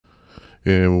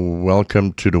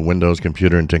Welcome to the Windows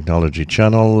Computer and Technology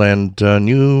channel, and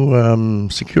new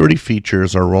security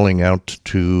features are rolling out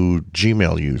to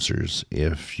Gmail users.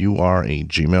 If you are a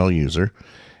Gmail user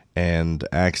and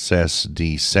access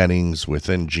the settings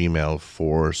within Gmail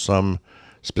for some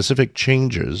specific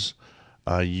changes,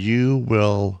 you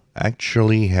will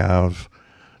actually have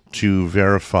to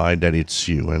verify that it's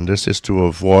you, and this is to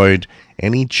avoid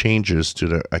any changes to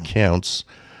the accounts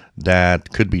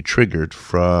that could be triggered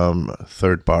from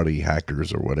third-party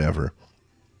hackers or whatever.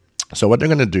 So what they're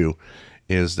going to do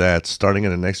is that starting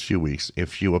in the next few weeks,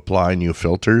 if you apply new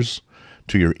filters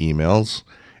to your emails,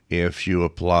 if you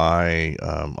apply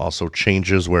also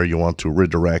changes where you want to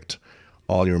redirect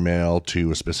all your mail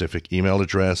to a specific email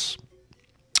address,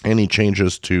 any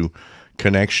changes to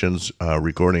connections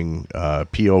regarding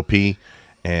POP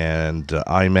and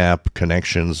IMAP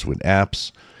connections with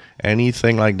apps,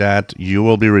 anything like that, you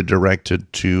will be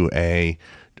redirected to a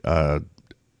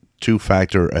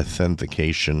two-factor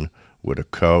authentication with a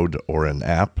code or an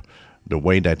app, the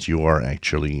way that you are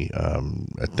actually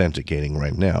authenticating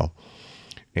right now.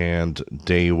 And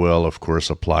they will, of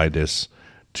course, apply this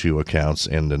to accounts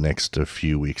in the next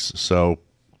few weeks. So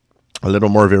a little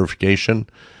more verification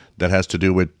that has to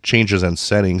do with changes and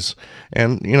settings,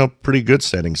 and pretty good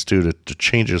settings too, the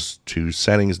changes to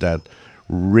settings that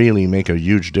really make a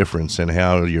huge difference in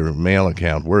how your mail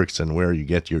account works and where you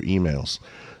get your emails.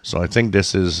 So I think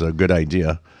this is a good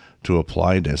idea to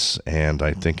apply this, and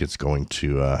I think it's going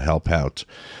to help out.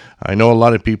 I know a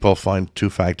lot of people find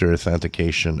two-factor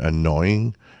authentication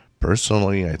annoying.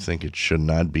 Personally, I think it should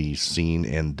not be seen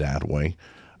in that way.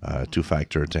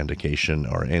 Two-factor authentication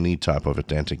or any type of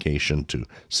authentication to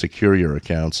secure your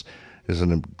accounts is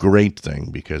a great thing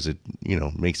because it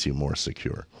makes you more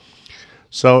secure.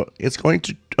 So it's going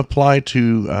to apply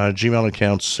to Gmail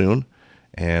accounts soon,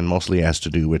 and mostly has to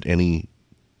do with any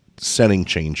setting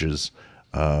changes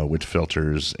with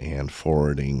filters and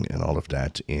forwarding and all of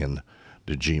that in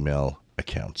the Gmail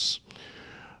accounts.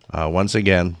 Once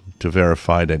again, to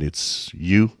verify that it's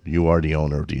you are the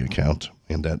owner of the account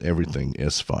and that everything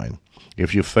is fine.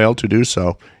 If you fail to do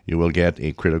so, you will get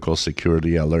a critical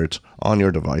security alert on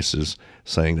your devices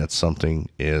saying that something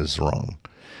is wrong.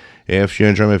 If you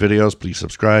enjoy my videos, please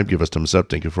subscribe, give us a thumbs up.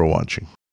 Thank you for watching.